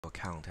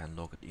account and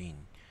log in,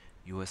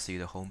 you will see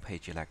the home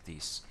page like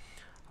this.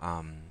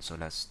 So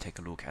let's take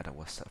a look at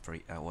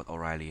what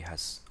O'Reilly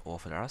has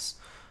offered us.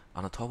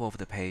 On the top of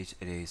the page,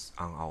 it is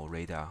on our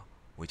radar,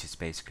 which is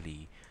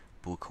basically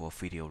book or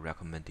video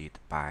recommended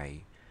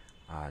by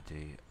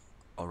the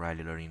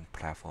O'Reilly Learning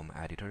Platform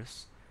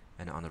editors.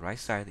 And on the right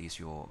side is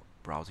your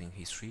browsing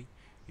history.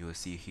 You will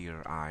see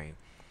here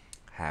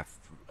have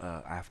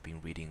I've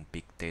been reading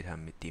Big Data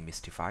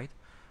Demystified,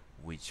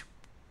 which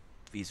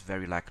is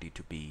very likely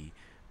to be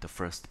the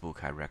first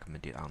book I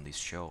recommended on this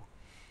show.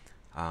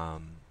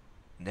 Um,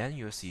 then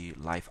you'll see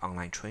live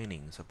online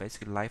training. So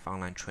basically, live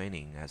online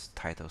training, as the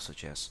title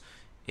suggests,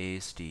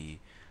 is the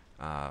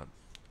uh,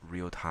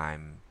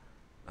 real-time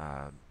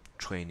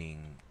training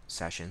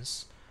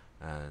sessions.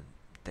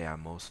 They are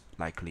most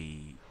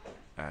likely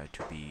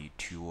to be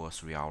 2 or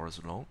 3 hours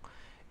long,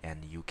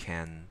 and you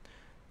can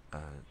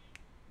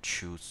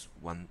choose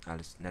one.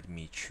 Let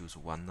me choose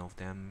one of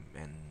them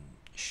and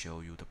show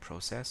you the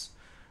process.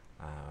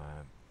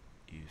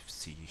 You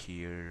see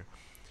here.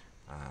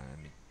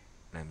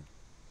 Let me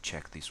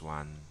check this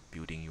one.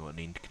 Building your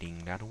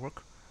LinkedIn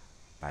network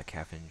by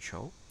Kevin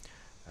Cho.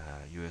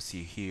 You will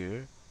see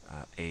here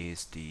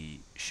is the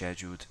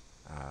scheduled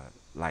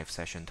live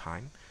session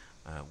time,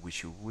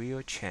 which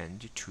will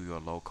change to your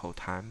local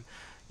time.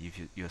 If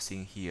you're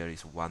seeing here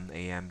is 1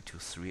 a.m. to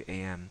 3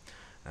 a.m.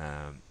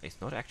 It's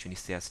not actually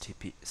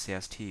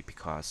CST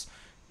because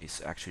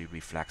it actually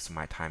reflects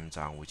my time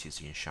zone, which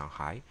is in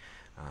Shanghai.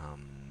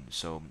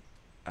 So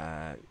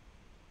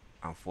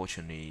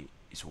unfortunately,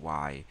 is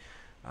why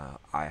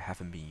I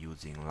haven't been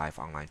using live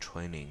online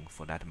training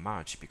for that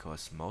much,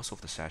 because most of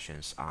the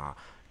sessions are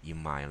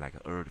in my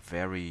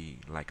very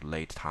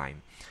late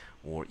time,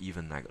 or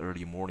even like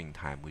early morning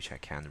time, which I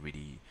can't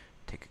really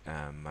take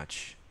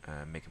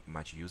make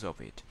much use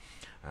of it.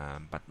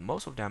 But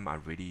most of them are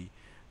really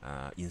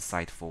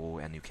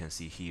insightful, and you can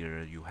see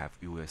here you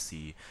will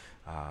see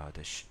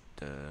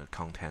the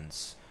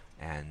contents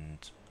and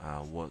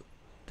what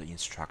the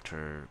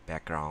instructor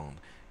background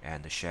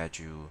and the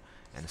schedule,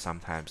 and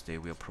sometimes they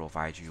will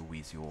provide you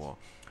with your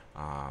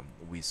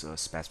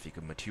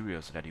specific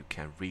materials that you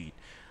can read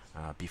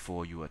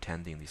before you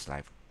attending this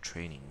live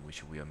training,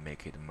 which will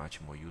make it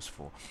much more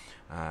useful.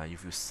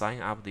 If you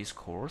sign up this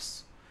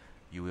course,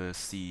 you will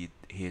see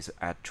his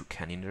add to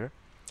calendar.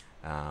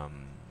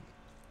 Um,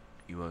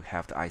 you will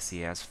have the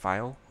ICS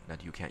file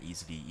that you can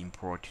easily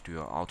import to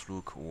your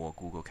Outlook or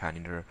Google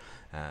Calendar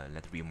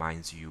that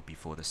reminds you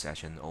before the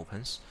session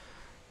opens.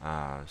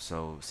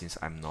 So since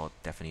I'm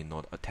definitely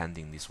not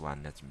attending this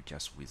one, let me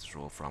just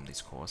withdraw from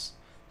this course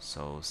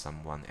so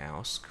someone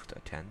else could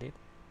attend it.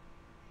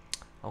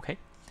 Okay,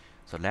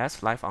 so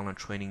that's live online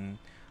training.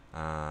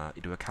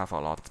 It will cover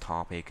a lot of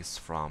topics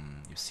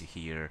from, you see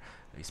here,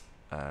 is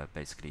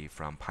basically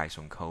from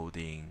Python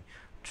coding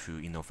to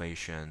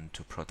innovation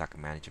to product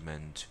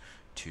management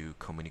to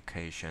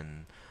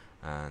communication,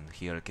 and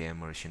here again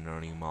machine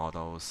learning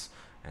models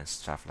and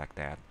stuff like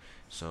that.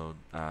 So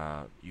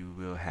you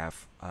will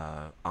have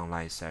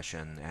online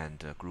session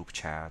and group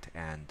chat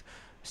and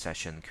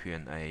session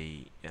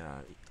Q&A.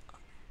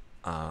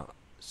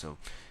 So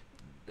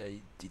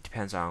it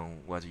depends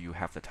on whether you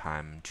have the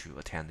time to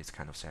attend these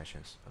kind of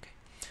sessions. Okay.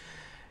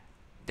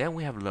 Then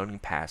we have learning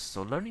paths.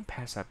 So learning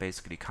paths are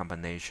basically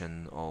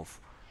combination of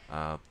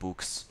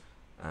books,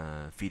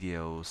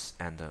 videos,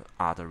 and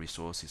other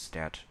resources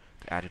that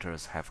the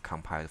editors have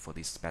compiled for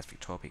this specific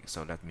topic.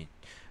 So let me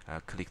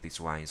click this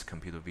one is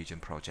computer vision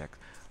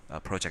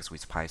projects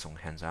with Python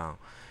hands-on.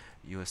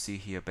 You will see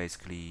here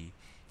basically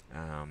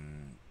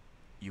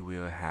you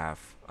will have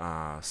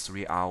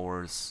 3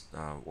 hours,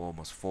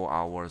 almost 4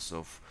 hours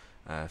of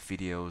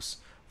videos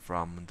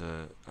from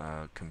the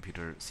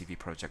computer CV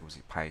project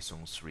with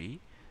Python 3,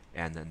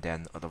 and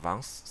then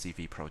advanced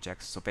CV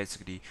projects. So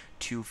basically,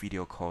 2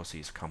 video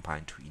courses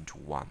combined into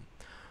one,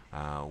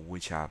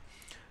 which are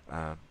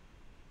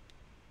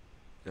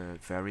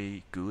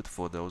very good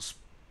for those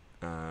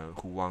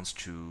who wants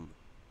to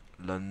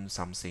learn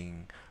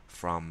something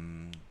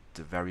from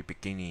the very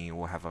beginning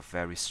or have a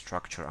very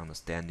structured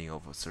understanding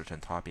of certain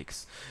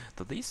topics.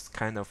 So these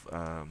kind of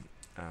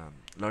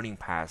learning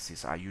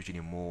paths are usually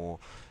more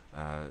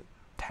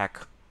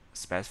tech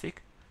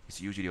specific.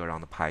 It's usually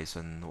around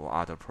Python or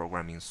other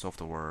programming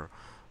software,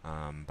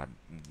 but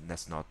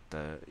that's not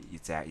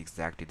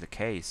exactly the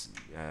case.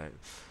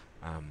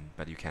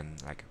 But you can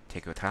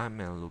take your time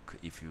and look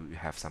if you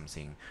have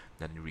something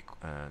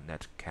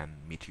that can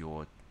meet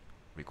your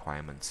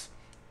requirements.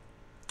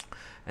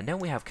 And then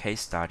we have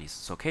case studies.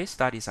 So case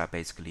studies are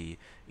basically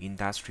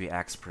industry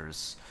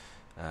experts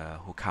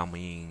who come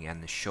in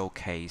and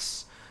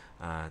showcase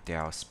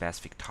their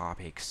specific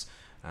topics.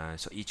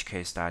 So each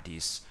case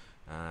studies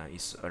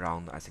is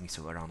around, I think it's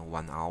around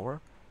 1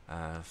 hour.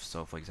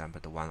 So for example,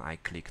 the one I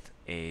clicked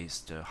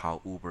is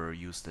how Uber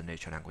used the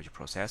natural language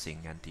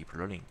processing and deep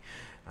learning.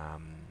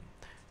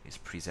 It's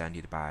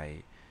presented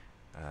by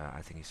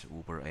I think it's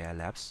Uber AI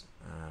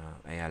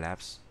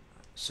Labs.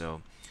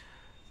 So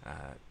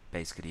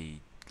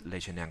basically,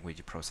 natural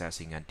language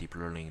processing and deep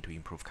learning to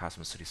improve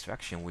customer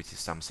satisfaction, which is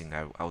something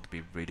I would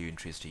be really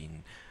interested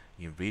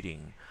in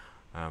reading.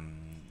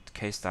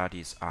 Case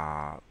studies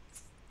are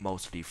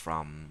mostly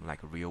from like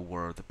real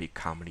world big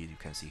companies. You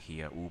can see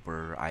here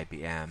Uber,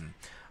 IBM,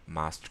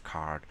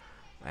 Mastercard,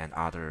 and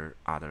other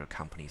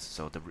companies.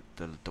 So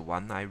the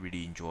one I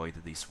really enjoyed,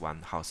 this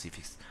one, how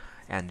civics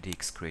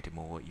analytics create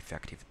more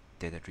effective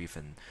data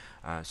driven.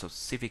 So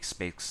civics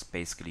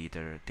basically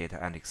the data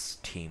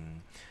analytics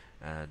team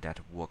that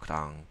worked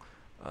on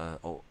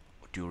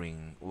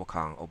work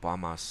on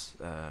Obama's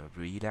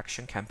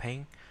re-election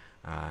campaign,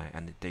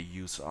 and they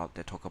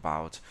talk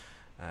about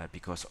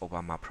because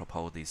Obama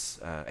proposed this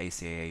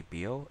ACA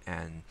bill,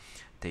 and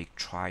they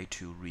try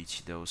to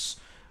reach those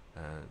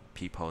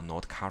people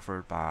not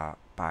covered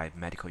by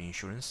medical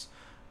insurance.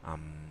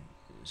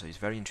 So it's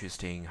very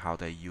interesting how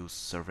they use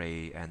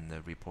survey and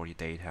reported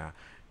data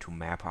to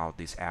map out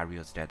these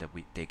areas that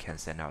they can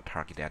send out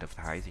targeted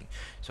advertising.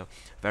 So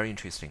very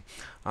interesting.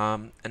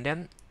 And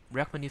then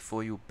recommended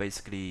for you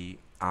basically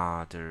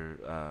are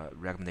the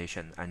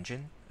recommendation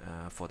engine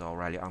for the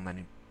O'Reilly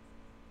online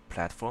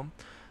platform.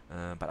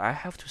 But I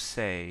have to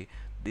say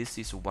this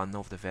is one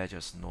of the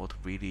features not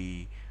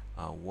really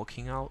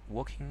working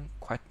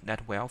quite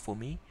that well for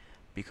me,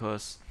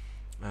 because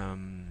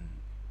um,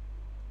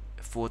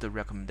 for the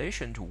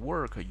recommendation to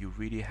work, you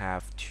really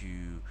have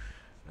to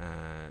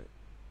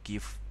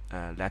give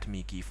let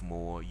me give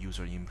more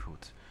user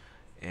input,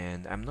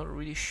 and I'm not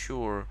really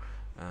sure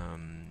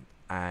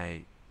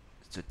I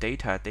the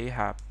data they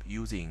have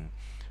using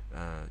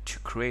to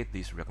create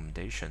this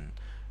recommendation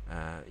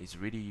is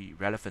really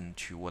relevant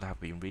to what I've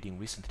been reading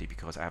recently,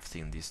 because I've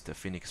seen this the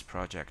Phoenix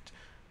Project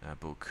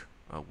book,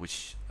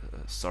 which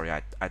sorry,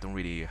 I don't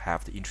really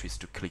have the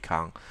interest to click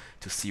on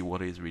to see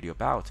what it's really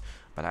about,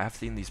 but I have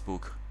seen this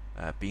book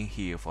been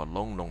here for a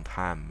long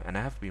time, and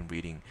I have been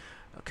reading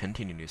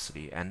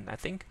continuously, and I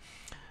think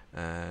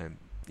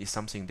it's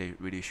something they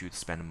really should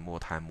spend more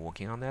time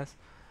working on that.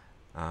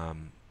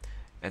 Um,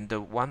 and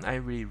the one I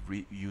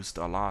really used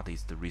a lot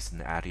is the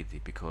recent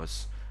editing,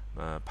 because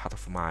part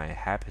of my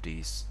habit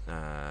is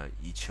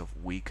each of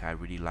week I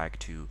really like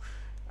to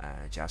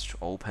just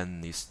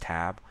open this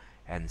tab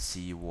and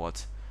see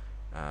what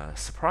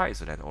surprise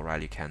that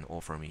O'Reilly can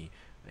offer me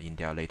in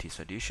their latest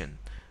edition.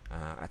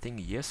 I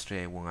think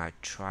yesterday when I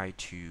tried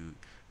to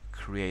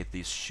create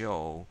this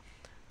show,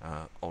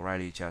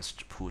 O'Reilly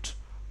just put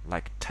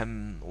like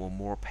 10 or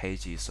more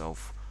pages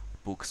of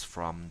books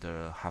from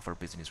the Harvard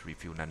Business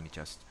Review. Let me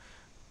just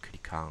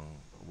click on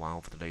one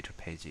of the later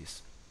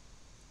pages.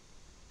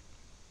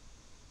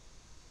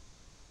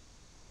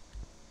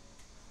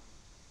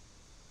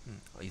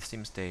 It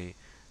seems they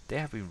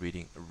have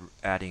been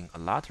adding a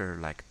lot of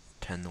like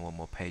 10 or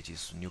more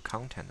pages new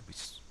content,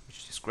 which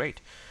is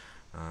great.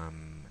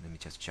 Let me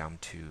just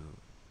jump to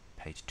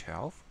page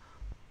 12.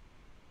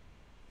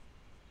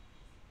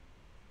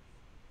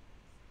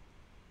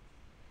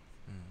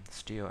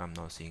 Still, I'm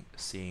not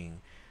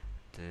seeing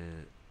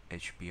the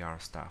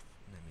HBR stuff.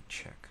 Let me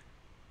check.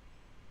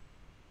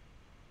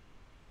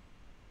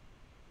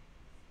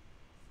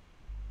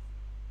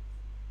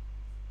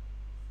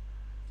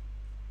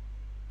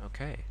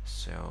 Okay,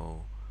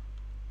 so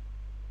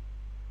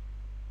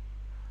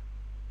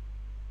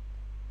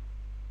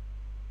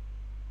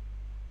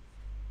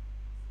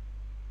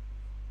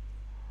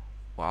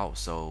wow,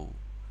 so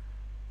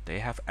they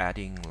have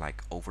adding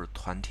like over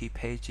 20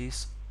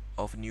 pages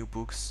of new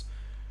books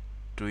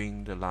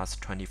during the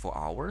last 24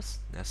 hours.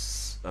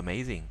 That's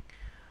amazing.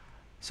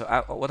 So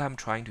what I'm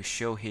trying to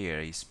show here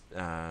is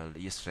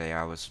yesterday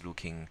I was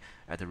looking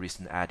at the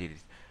recent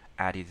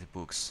added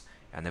books,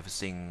 and I've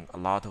seen a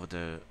lot of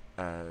the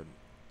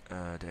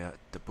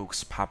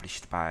books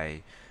published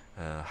by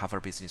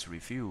Harvard Business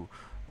Review,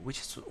 which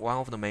is one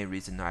of the main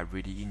reasons I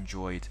really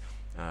enjoyed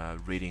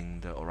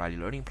reading the O'Reilly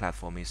Learning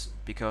Platform, is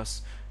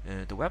because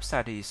the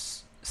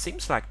website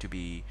seems like to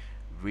be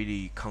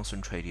really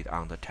concentrated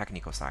on the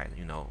technical side.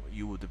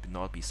 You would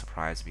not be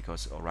surprised,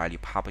 because O'Reilly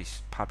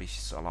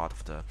publishes a lot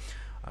of the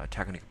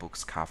technical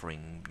books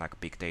covering like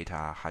big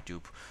data,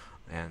 Hadoop,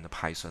 and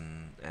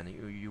Python, and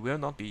you will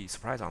not be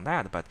surprised on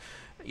that. But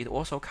it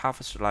also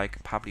covers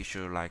like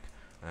publisher like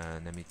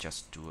let me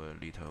just do a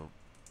little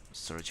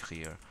search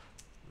here.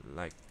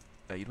 Like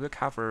it will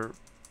cover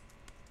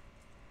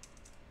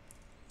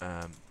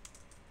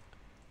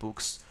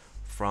books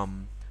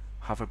from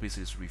Harvard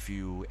Business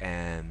Review,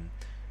 and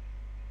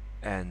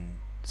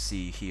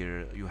see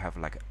here you have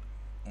like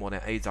more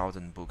than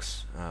 8,000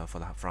 books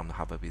from the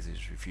Harvard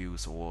Business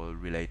Reviews or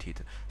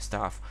related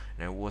stuff.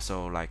 And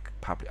also like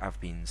I've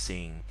been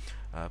seeing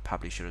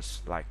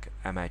publishers like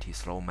MIT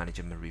Sloan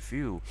Management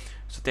Review,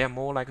 so they're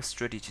more like a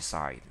strategy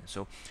side.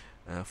 So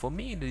for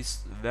me it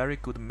is very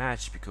good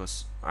match,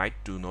 because I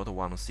do not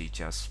want to see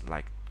just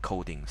like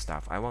coding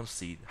stuff. I want to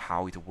see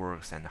how it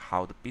works and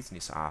how the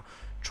business are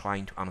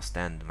trying to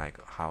understand like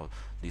how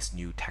these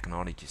new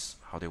technologies,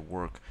 how they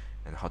work,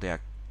 and how they are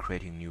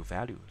creating new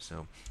value.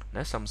 So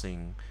that's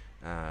something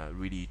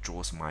really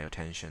draws my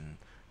attention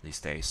these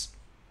days.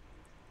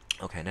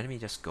 Okay, let me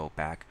just go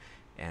back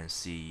and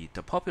see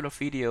the popular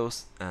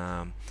videos.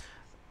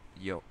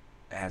 You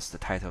as the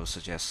title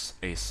suggests,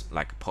 is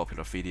like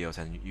popular videos,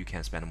 and you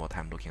can spend more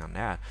time looking on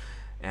that.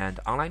 And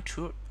online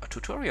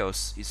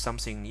tutorials is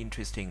something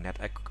interesting that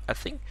I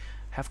think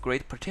have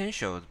great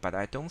potential, but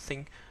I don't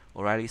think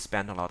already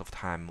spend a lot of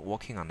time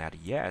working on that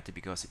yet,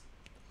 because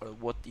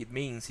what it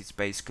means is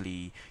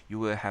basically you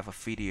will have a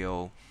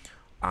video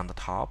on the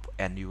top,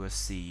 and you will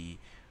see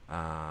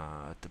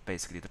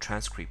basically the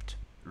transcript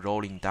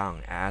rolling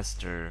down as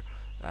the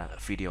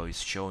video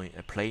is showing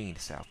playing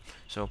itself.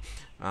 So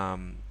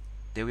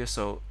they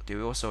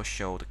will also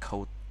show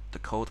the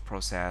code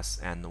process,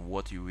 and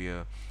what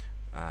you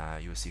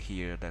see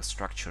here. The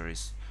structure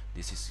is,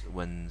 this is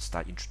when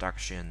start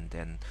introduction,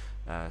 then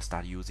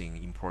start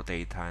using import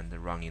data and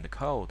running the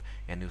code,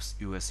 and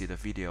you will see the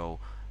video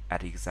at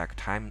the exact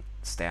time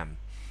stamp,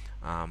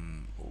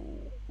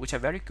 which are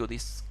very good.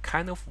 It's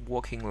kind of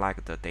working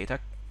like the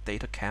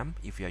data camp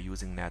if you are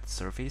using that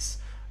service.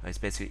 It's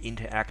basically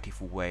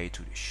interactive way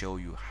to show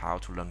you how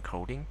to learn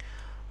coding.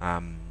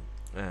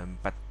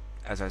 But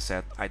as I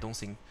said, I don't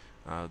think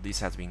this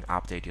has been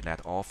updated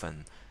that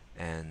often,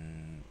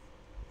 and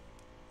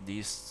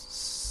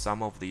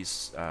some of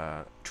these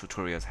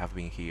tutorials have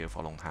been here for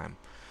a long time.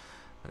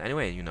 But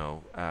anyway,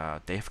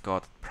 they've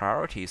got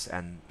priorities,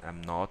 and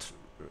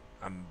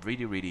I'm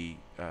really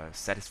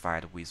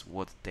satisfied with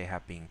what they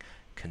have been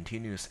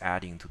continuous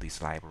adding to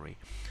this library.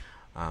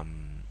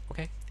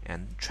 Okay,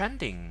 and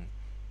trending.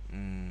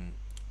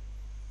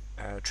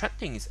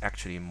 Trending is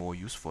actually more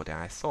useful than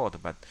I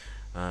thought, but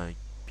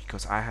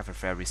because I have a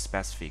very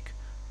specific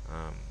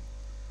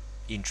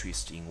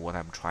interest in what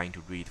I'm trying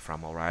to read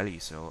from O'Reilly,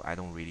 so I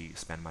don't really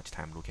spend much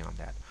time looking on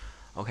that.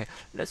 Okay,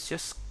 let's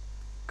just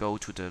go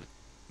to the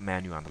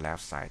menu on the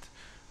left side,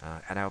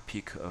 and I'll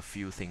pick a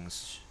few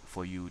things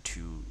for you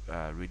to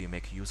really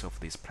make use of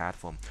this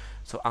platform.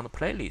 So on the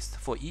playlist,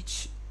 for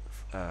each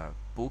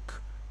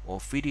book or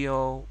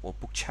video or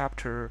book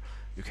chapter,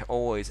 you can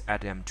always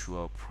add them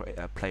to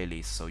a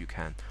playlist, so you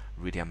can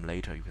read them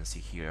later. You can see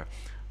here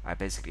I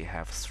basically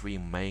have 3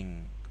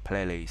 main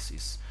playlists.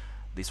 Is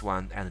this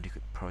one,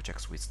 analytical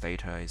projects with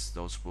data, is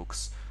those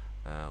books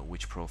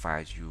which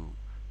provide you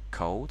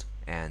code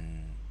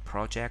and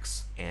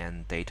projects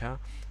and data,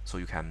 so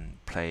you can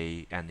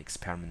play and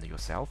experiment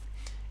yourself.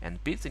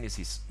 And business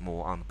is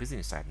more on the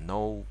business side,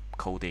 no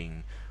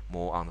coding,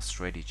 more on the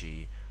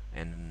strategy,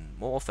 and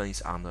more often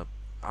it's on the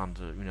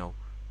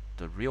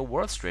the real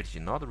world strategy,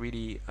 not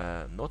really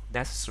not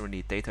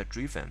necessarily data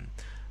driven.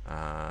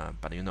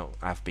 But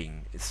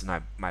it's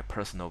not my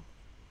personal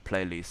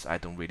playlist. I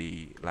don't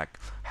really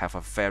have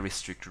a very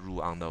strict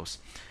rule on those.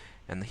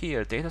 And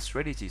here, data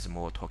strategy is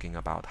more talking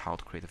about how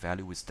to create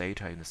value with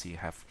data. You see,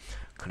 have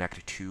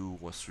connected 2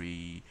 or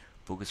 3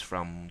 books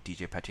from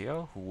DJ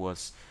Patel, who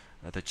was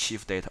the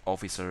chief data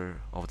officer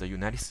of the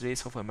United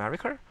States of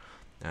America.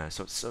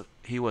 So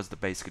he was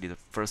basically the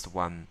first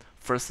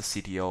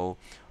CTO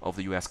of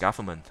the U.S.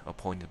 government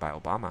appointed by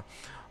Obama.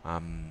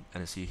 And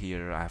you see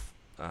here I have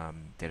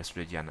data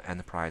strategy and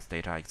enterprise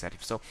data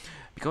executive. So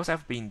because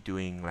I've been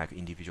doing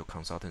individual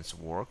consultants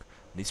work,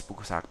 these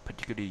books are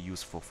particularly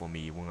useful for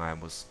me when I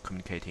was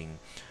communicating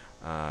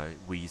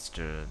with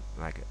the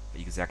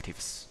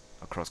executives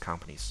across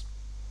companies.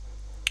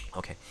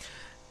 Okay.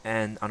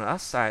 And on the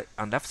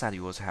left side,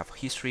 you also have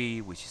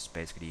history, which is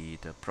basically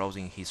the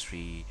browsing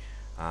history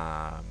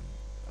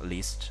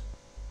list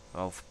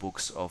of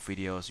books or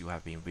videos you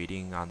have been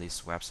reading on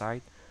this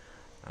website,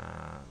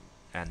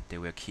 and they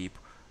will keep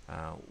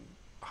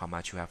how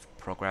much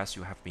progress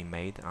you have been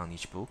made on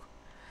each book.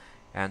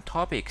 And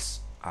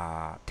topics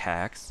are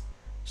tags,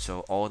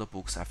 so all the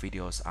books and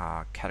videos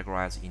are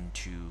categorized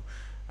into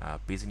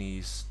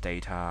business,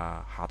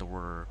 data,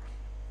 hardware,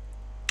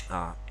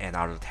 and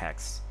other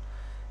tags.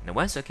 And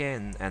once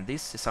again, and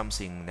this is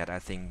something that I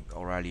think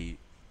already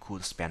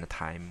could spend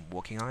time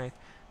working on it,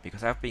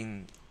 because I've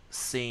been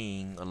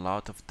seeing a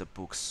lot of the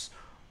books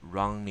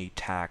wrongly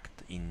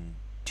tagged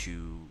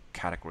into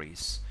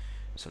categories.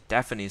 So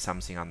definitely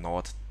something are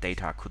not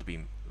data could be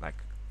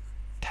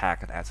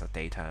tagged as a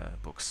data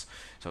books.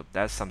 So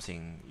that's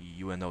something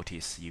you will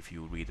notice if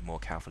you read more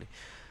carefully.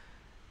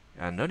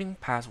 And learning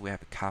paths, we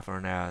have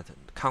covered that.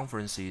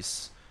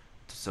 Conferences,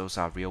 those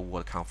are real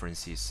world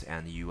conferences,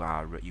 and if you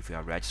are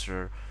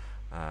registered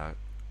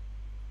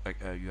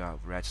you are a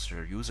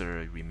registered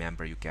user,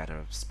 remember you get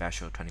a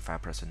special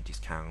 25%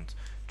 discount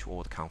to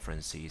all the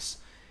conferences.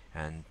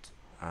 And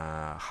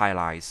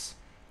highlights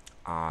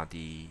are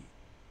the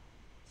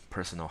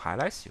personal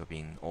highlights. You've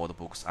been all the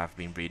books I've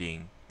been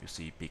reading. You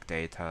see big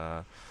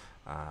data,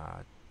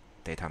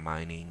 data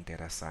mining,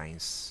 data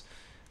science,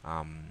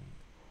 and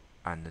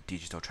the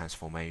digital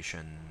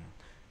transformation,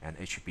 and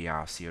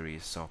HBR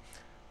series. So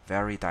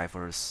very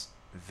diverse,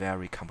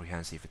 very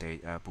comprehensive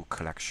book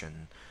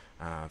collection.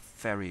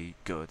 Very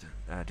good.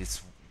 This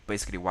is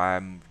basically why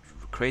I'm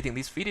creating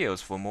these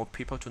videos, for more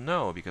people to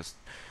know, because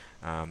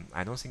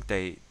I don't think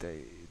they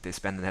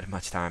spend that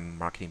much time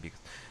marketing, because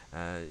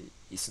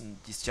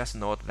it's just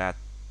not that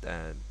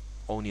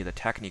only the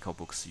technical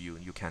books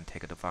you can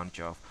take advantage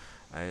of.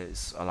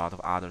 It's a lot of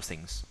other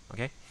things.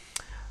 Okay.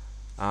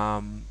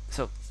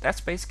 So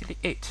that's basically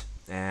it.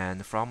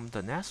 And from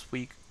the next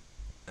week,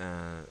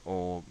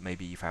 or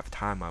maybe if I have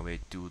time, I will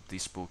do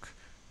this book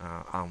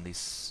on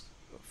this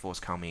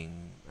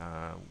forthcoming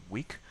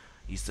week.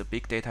 It's the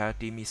Big Data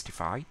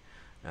Demystified.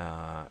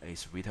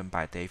 It's written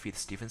by David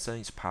Stephenson.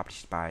 It's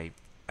published by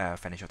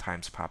Financial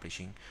Times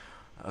Publishing.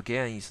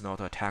 Again, it's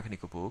not a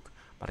technical book,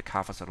 but it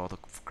covers a lot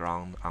of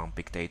ground on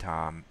big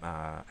data,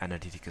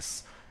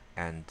 analytics,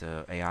 and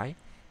AI.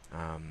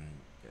 Um,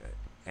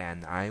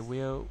 and I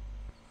will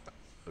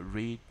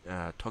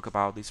talk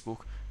about this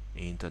book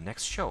in the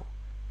next show.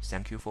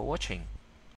 Thank you for watching.